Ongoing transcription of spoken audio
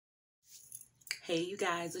Hey, you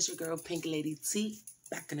guys, it's your girl Pink Lady T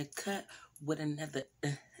back in the cut with another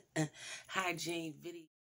hygiene video.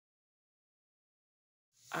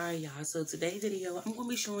 Alright, y'all, so today's video, I'm going to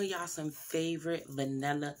be showing y'all some favorite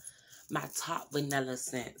vanilla, my top vanilla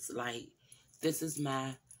scents. Like, this is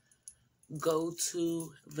my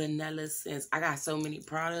go-to vanilla scents. I got so many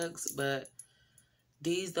products, but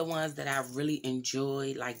these the ones that I really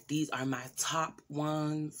enjoy. Like, these are my top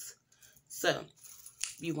ones. So,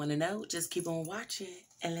 if you want to know, just keep on watching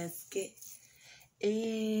and let's get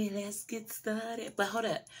started. But hold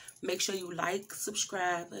up, make sure you like,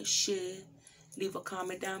 subscribe, share, leave a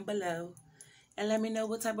comment down below, and let me know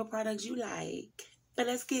what type of products you like. But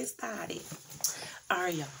let's get started.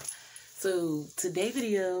 Alright, y'all, so today's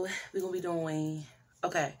video we're gonna be doing,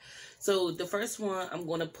 okay, so the first one I'm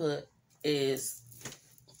gonna put is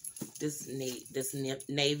this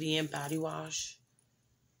Navy body wash.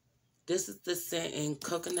 This is the scent in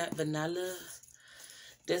coconut vanilla.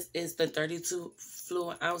 This is the 32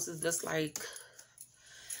 fluid ounces. That's like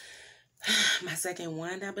my second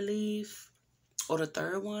one, I believe. Or the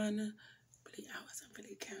third one. I wasn't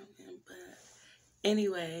really counting. But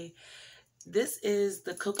anyway, this is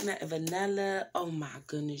the coconut and vanilla. Oh my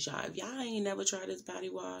goodness, y'all. If y'all ain't never tried this body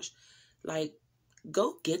wash, like,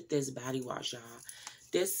 go get this body wash, y'all.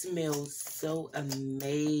 This smells so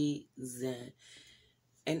amazing.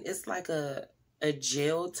 And it's like a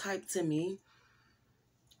gel type to me.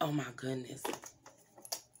 Oh my goodness.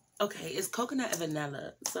 Okay, it's coconut and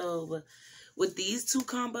vanilla. So with these two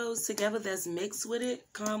combos together that's mixed with it,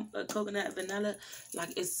 coconut and vanilla,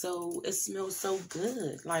 like it smells so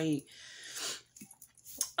good. Like,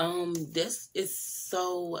 this is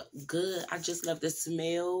so good. I just love the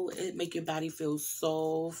smell. It make your body feel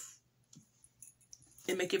soft.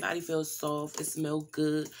 It smells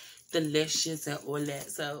good, delicious, and all that.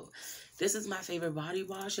 So this is my favorite body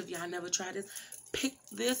wash. If y'all never tried this, pick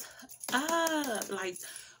this up. Like,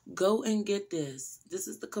 go and get this. This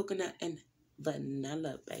is the coconut and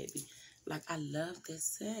vanilla, baby. Like, I love this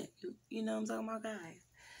scent. You know what I'm talking about, guys?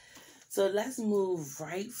 So let's move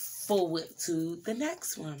right forward to the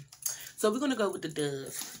next one. So we're going to go with the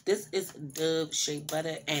Dove. This is Dove Shea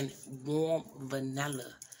Butter and Warm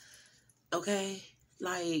Vanilla. Okay?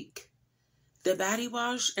 Like, the body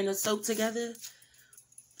wash and the soap together,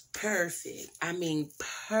 perfect. I mean,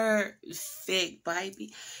 perfect,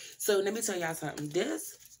 baby. So let me tell y'all something.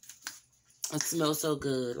 This, it smells so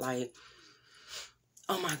good. Like,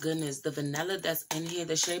 oh my goodness, the vanilla that's in here,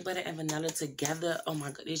 the shea butter and vanilla together, oh my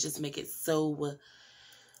god, it just make it so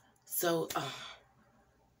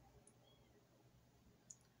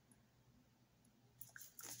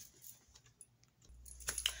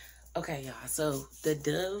okay, y'all. So the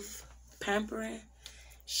Dove Pampering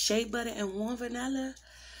Shea Butter and Warm Vanilla.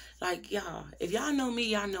 Like, y'all, if y'all know me,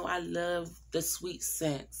 y'all know I love the sweet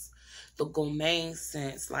scents, the gourmet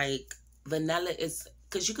scents. Like, vanilla is,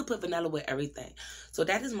 because you could put vanilla with everything. So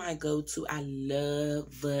that is my go-to. I love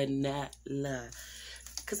vanilla.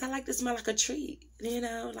 Because I like to smell like a treat, you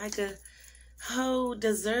know, like a whole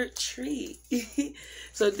dessert treat.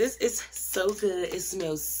 So this is so good. It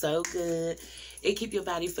smells so good. It keep your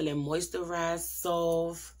body feeling moisturized,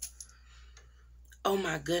 soft. Oh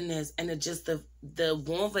my goodness. And it just, the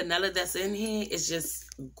warm vanilla that's in here is just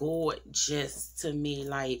gorgeous to me.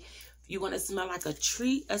 Like, you want to smell like a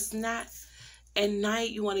treat, a snack at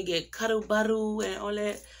night, you want to get cuddle buddle and all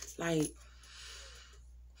that, like,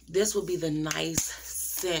 this would be the nice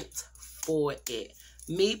scent for it.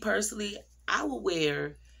 Me personally, I will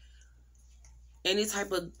wear any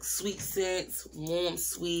type of sweet scents, warm,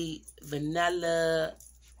 sweet, vanilla,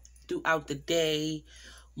 throughout the day,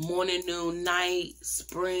 morning, noon, night,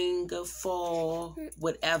 spring, fall,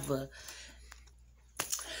 whatever.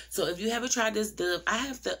 So if you haven't tried this Dove, I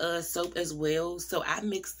have the soap as well. So I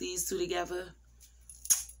mix these two together.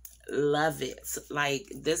 Love it. Like,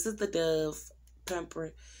 this is the Dove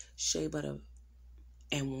Pampering Shea Butter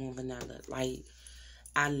and Warm Vanilla. Like,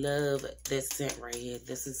 I love this scent right here.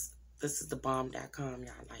 This is thebomb.com,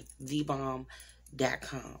 y'all. Like,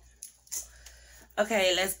 thebomb.com.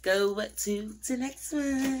 Okay, let's go to the next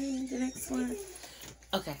one.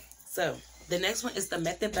 Okay, so the next one is the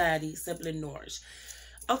Method Body Simply Nourish.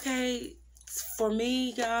 Okay, for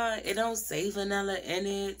me, y'all, it don't say vanilla in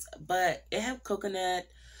it, but it have coconut,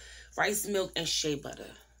 rice milk, and shea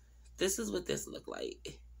butter. This is what this look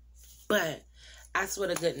like. But I swear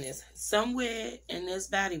to goodness, somewhere in this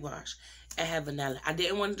body wash, it have vanilla. I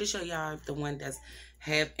didn't want to show y'all the one that's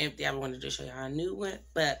half empty. I wanted to show y'all a new one,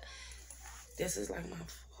 but this is like my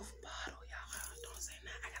 4th bottle, y'all. Don't say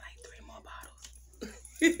that. I got like 3 more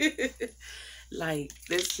bottles. Like,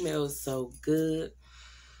 this smells so good.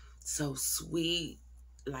 so sweet,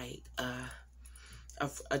 like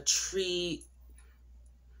a treat.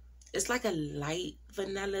 It's like a light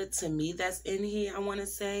vanilla to me that's in here, I want to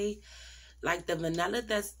say. Like the vanilla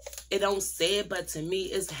it don't say it, but to me,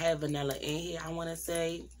 it's have vanilla in here, I want to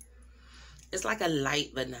say. It's like a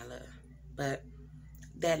light vanilla, but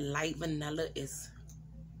that light vanilla is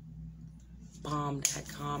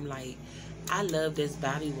bomb.com. Like, I love this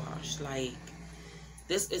body wash. Like,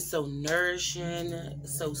 this is so nourishing, it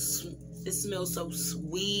smells so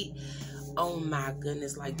sweet. Oh my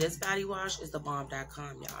goodness, like this body wash is the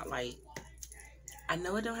bomb.com, y'all. Like, I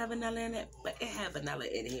know it don't have vanilla in it, but it have vanilla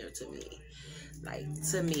in here to me. Like,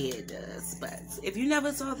 to me it does. But if you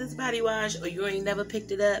never saw this body wash, or you ain't never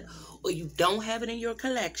picked it up, or you don't have it in your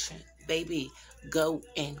collection, baby, go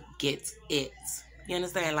and get it. You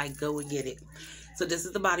understand? Like, go and get it. So this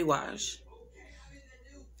is the body wash.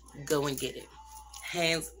 Go and get it.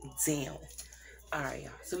 Hands down. Alright,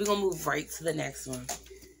 y'all. So we're going to move right to the next one.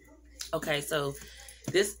 Okay, so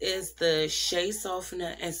this is the Shea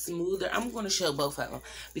Softener and Smoother. I'm going to show both of them,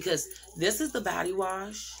 because this is the body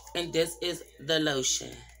wash and this is the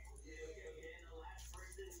lotion.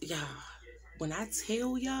 Y'all, when I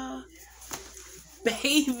tell y'all,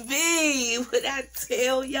 baby, when I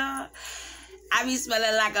tell y'all, I be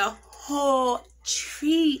smelling like a whole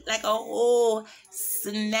treat, like a whole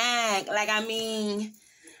snack. Like, I mean,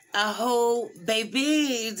 a whole,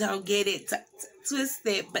 baby, don't get it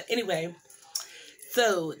twisted. But anyway,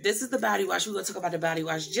 so this is the body wash. We're going to talk about the body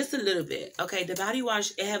wash just a little bit. Okay, the body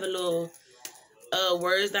wash, it have a little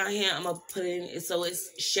words down here. I'm going to put in. So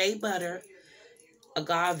it's shea butter,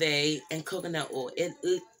 agave, and coconut oil.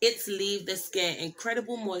 It's leave the skin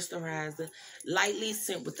incredible moisturizer, lightly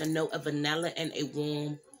scent with a note of vanilla and a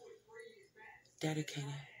warm, dedicated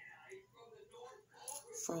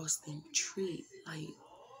frosting treat. Like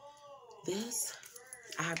this,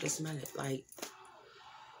 I have to smell it. Like,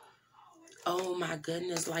 oh my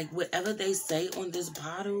goodness, like whatever they say on this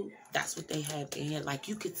bottle, that's what they have in here. Like,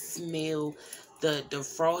 you could smell the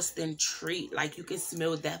frosting treat. Like, you can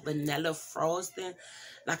smell that vanilla frosting,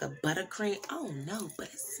 like a buttercream. Oh no, but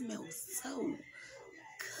it smells so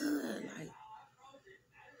good. Like,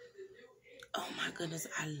 oh my goodness,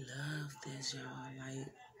 I love this, y'all. Like,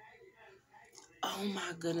 oh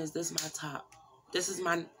my goodness, this is my top. This is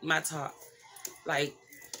my top. Like,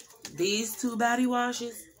 these two body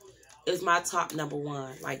washes is my top number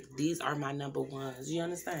one. Like, these are my number ones. You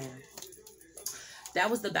understand? That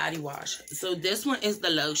was the body wash. So this one is the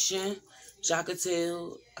lotion. Y'all can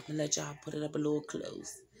tell. I'm gonna let y'all put it up a little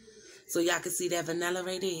close, so y'all can see that vanilla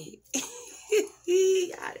right there.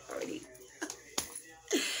 I already,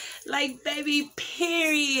 like, baby,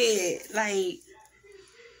 period. Like,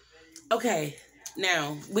 okay,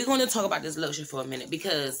 now we're gonna talk about this lotion for a minute,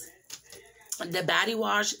 because the body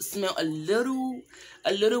wash smell a little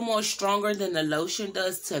more stronger than the lotion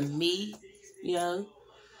does to me, you know.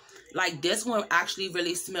 Like, this one actually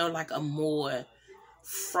really smelled like a more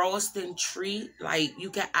frosting treat. Like, you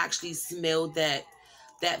can actually smell that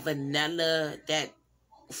vanilla, that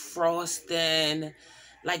frosting,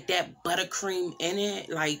 like that buttercream in it.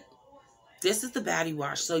 Like, this is the body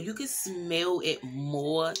wash, so you can smell it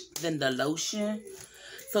more than the lotion.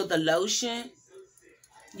 So the lotion,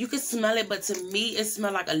 you can smell it, but to me, it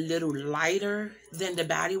smells like a little lighter than the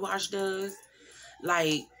body wash does.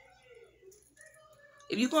 Like,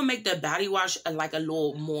 if you're going to make the body wash like a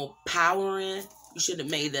little more powering, you should have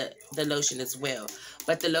made the lotion as well.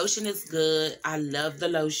 But the lotion is good. I love the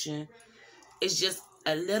lotion. It's just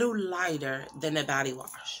a little lighter than the body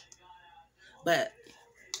wash. But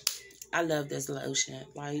I love this lotion.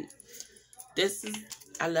 Like,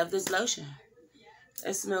 I love this lotion.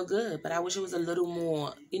 It smells good, but I wish it was a little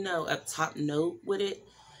more, you know, a top note with it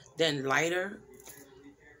than lighter.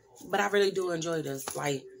 But I really do enjoy this.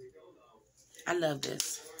 Like, I love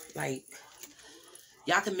this. Like,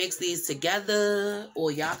 y'all can mix these together,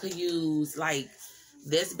 or y'all could use, like,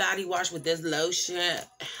 this body wash with this lotion.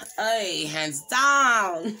 Hey, hands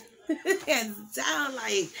down. Hands down.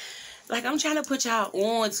 Like, I'm trying to put y'all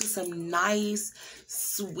on to some nice,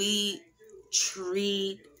 sweet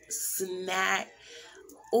treat, snack.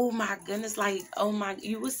 Oh, my goodness. Like, oh, my,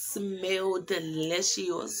 you would smell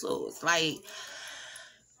delicious. Like,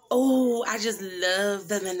 oh, I just love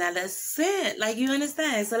the vanilla scent. Like, you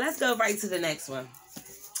understand? So let's go right to the next one.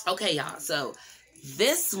 Okay, y'all. So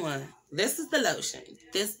this one, this is the lotion.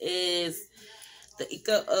 This is the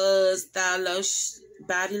Eco Style Lotion,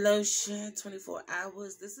 Body Lotion, 24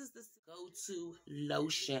 hours. This is the go-to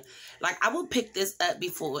lotion. Like, I will pick this up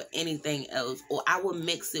before anything else, or I will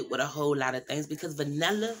mix it with a whole lot of things, because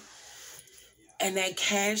vanilla and that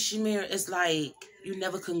cashmere is like, you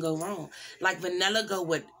never can go wrong. Like vanilla go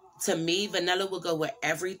with, to me, vanilla will go with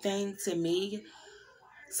everything to me.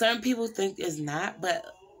 Certain people think it's not, but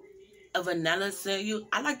a vanilla scent,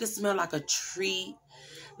 I like to smell like a treat.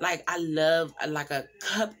 Like I love like a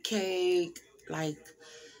cupcake. Like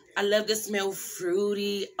I love to smell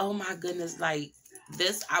fruity. Oh my goodness, like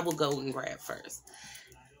this I will go and grab first.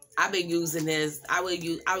 I've been using this.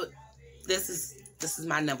 This is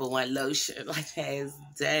my number one lotion, like hands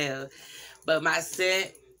down. But my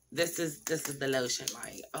scent, this is the lotion.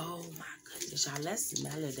 Like, oh my goodness, y'all, let's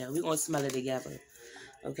smell it though. We're gonna smell it together.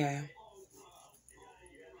 Okay.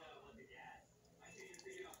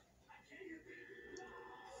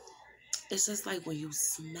 It's just like when you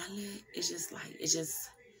smell it,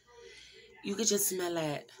 you could just smell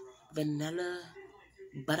that vanilla,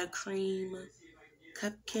 buttercream,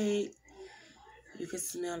 cupcake. You can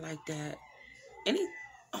smell like that. Oh my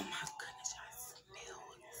goodness, y'all, smell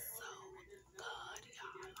so good,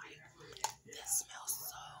 y'all. Like, this smells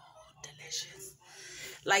so delicious.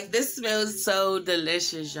 Like, this smells so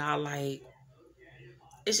delicious, y'all. Like,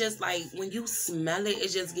 it's just like, when you smell it,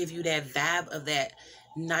 it just gives you that vibe of that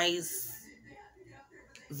nice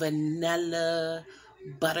vanilla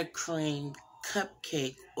buttercream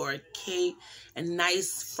cupcake or a cake, a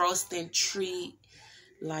nice frosting treat.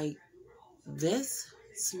 Like, this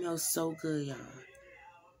smells so good, y'all.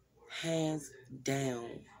 Hands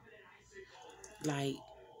down. Like,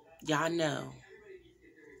 y'all know.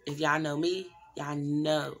 If y'all know me, y'all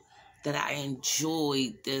know that I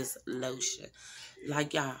enjoy this lotion.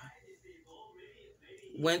 Like, y'all,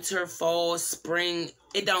 winter, fall, spring,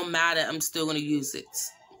 it don't matter. I'm still going to use it.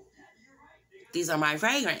 These are my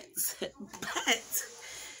fragrance. But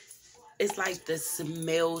it's like the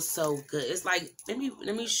smell so good. It's like, let me,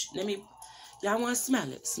 y'all want to smell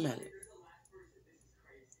it? Smell it.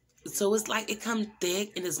 So it's like it comes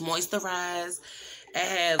thick and it's moisturized.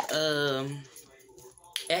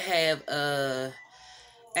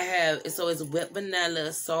 So it's whipped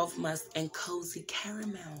vanilla, soft musk, and cozy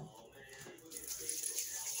caramel.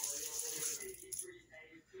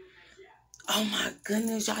 Oh my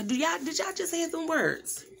goodness, y'all. Did y'all just hear them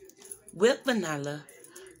words? Whipped vanilla,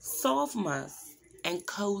 soft musk, and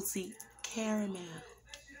cozy caramel.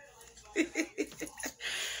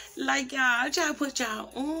 Like, y'all, I try to put y'all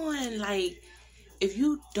on. Like, if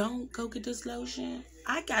you don't go get this lotion,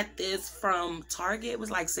 I got this from Target. It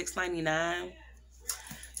was like $6.99.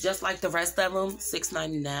 Just like the rest of them,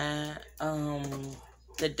 $6.99.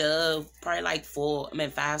 The Dove, probably like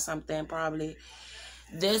 $5 something probably.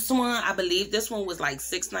 This one, I believe this one was like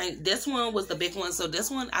 $6.99. This one was the big one. So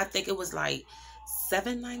this one, I think it was like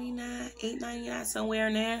 $7.99, $8.99, somewhere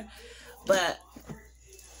in there. But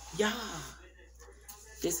y'all,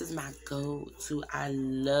 this is my go-to. I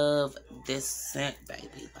love this scent,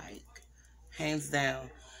 baby. Like, hands down.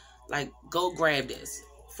 Like, go grab this.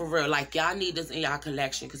 For real. Like, y'all need this in y'all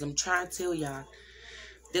collection. Because I'm trying to tell y'all,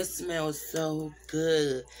 this smells so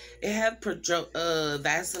good. It have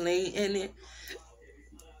Vaseline in it.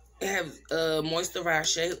 It have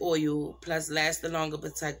moisturized shea oil. Plus, last the longer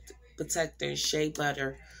protecting shea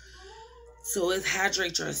butter. So it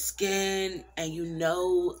hydrates your skin, and you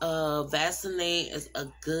know Vaseline is a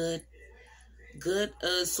good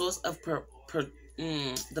source of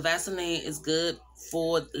the Vaseline is good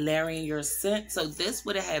for layering your scent. So this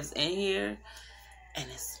what it has in here, and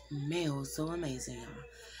it smells so amazing, y'all.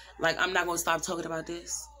 Like, I'm not gonna stop talking about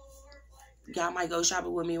this. Y'all might go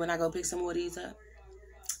shopping with me when I go pick some more of these up.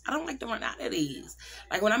 I don't like to run out of these.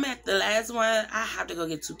 Like, when I'm at the last one, I have to go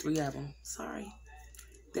get 2, 3 of them. Sorry.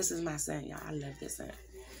 This is my scent, y'all. I love this scent.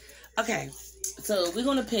 Okay, so we're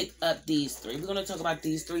going to pick up these 3. We're going to talk about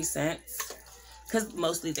these 3 scents, because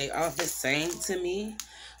mostly they are the same to me.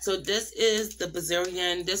 So this is the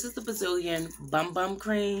Brazilian Bum Bum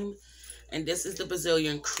Cream, and this is the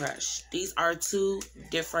Brazilian Crush. These are 2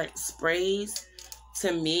 different sprays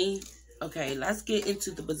to me. Okay, let's get into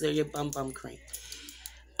the Brazilian Bum Bum Cream.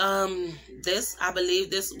 This, I believe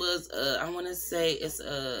this was, I want to say it's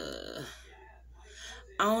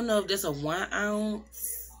I don't know if this a 1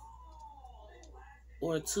 ounce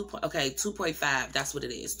or 2.5. That's what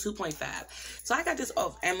it is, 2.5. So I got this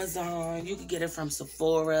off Amazon. You can get it from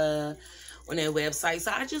Sephora on their website.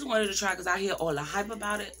 So I just wanted to try because I hear all the hype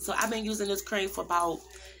about it. So I've been using this cream for about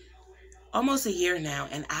almost a year now,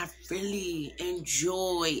 and I really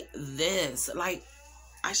enjoy this. Like,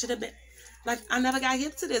 I should have been, like, I never got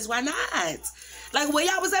hip to this. Why not? Like, where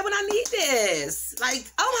y'all was at when I need this? Like,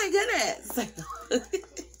 oh my goodness.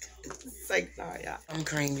 It's like, sorry, y'all.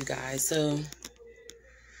 Cream, you guys. So,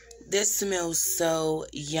 this smells so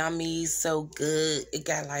yummy, so good. It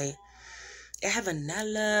got like, it have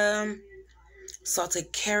vanilla.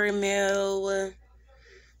 salted caramel,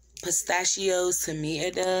 pistachios. To me,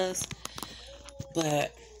 it does.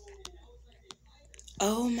 But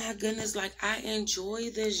oh my goodness, like I enjoy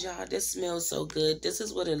this, y'all. This smells so good. This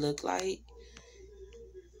is what it looked like.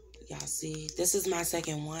 Y'all see, this is my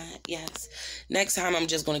second one. Yes. Next time, I'm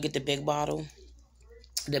just going to get the big bottle,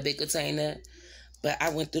 the big container. But I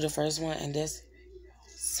went through the first one, and this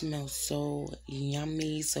smells so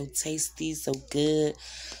yummy, so tasty, so good.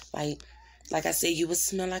 Like I said, you would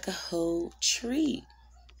smell like a whole treat.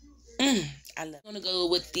 I love it. I'm going to go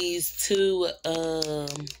with these two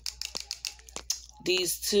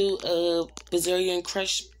Brazilian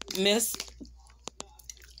Crush Mist.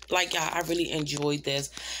 Like, y'all, I really enjoyed this.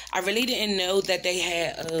 I really didn't know that they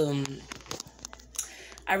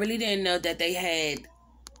had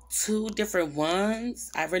two different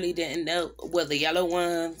ones. I really didn't know. Well, the yellow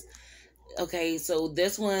ones. Okay, so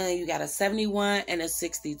this one, you got a 71 and a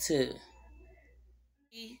 62.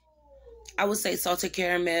 I would say salted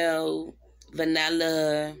caramel,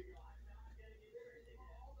 vanilla,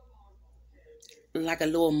 like a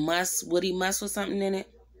little woody musk or something in it.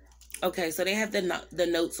 Okay, so they have the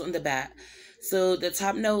notes on the back. So the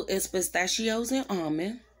top note is pistachios and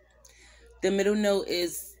almond. The middle note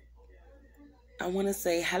is, I want to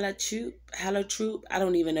say hello troop. I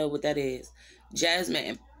don't even know what that is.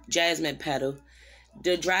 Jasmine petal.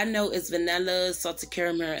 The dry note is vanilla, salted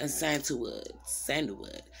caramel, and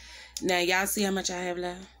sandalwood. Now y'all see how much I have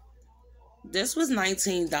left? This was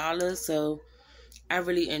 $19, so I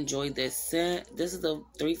really enjoyed this scent. This is the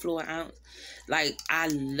 3-fluid ounce. Like, I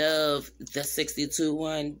love the 62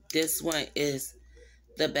 one. This one is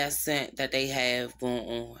the best scent that they have going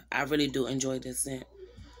on. I really do enjoy this scent.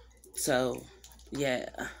 So, yeah.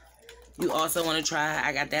 You also want to try,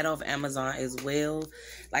 I got that off Amazon as well.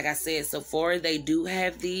 Like I said, Sephora, they do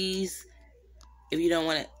have these. If you don't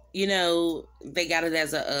want to, you know, they got it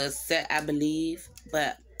as a set, I believe.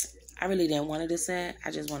 But I really didn't want it a set.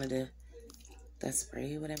 I just wanted the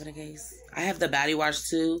spray, whatever the case. I have the body wash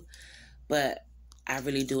too, but I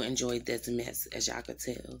really do enjoy this mist, as y'all could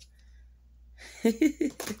tell.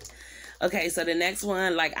 Okay, so the next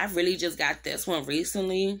one, like, I really just got this one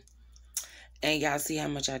recently. And y'all see how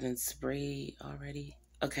much I didn't spray already?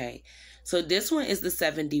 Okay, so this one is the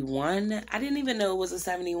 71. I didn't even know it was a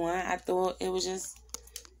 71. I thought it was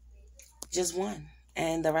just one.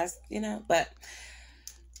 And the rest, you know. But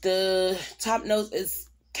the top note is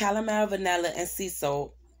caramel, vanilla, and sea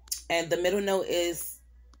salt. And the middle note is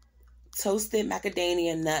toasted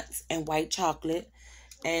macadamia nuts and white chocolate.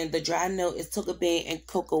 And the dry note is cocoa bean and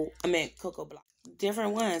cocoa block.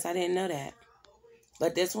 Different ones. I didn't know that.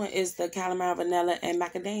 But this one is the caramel, vanilla, and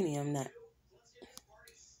macadamia nut.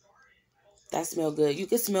 That smells good. You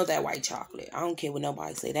can smell that white chocolate. I don't care what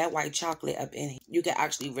nobody say. That white chocolate up in here. You can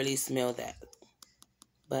actually really smell that.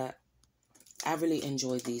 But I really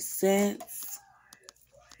enjoy these scents.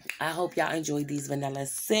 I hope y'all enjoy these vanilla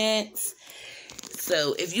scents.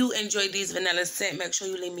 So if you enjoy these vanilla scents, make sure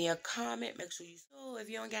you leave me a comment. Make sure you... So if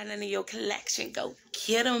you don't got none in your collection, go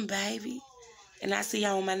get them, baby. And I'll see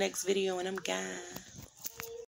y'all on my next video, and I'm gone.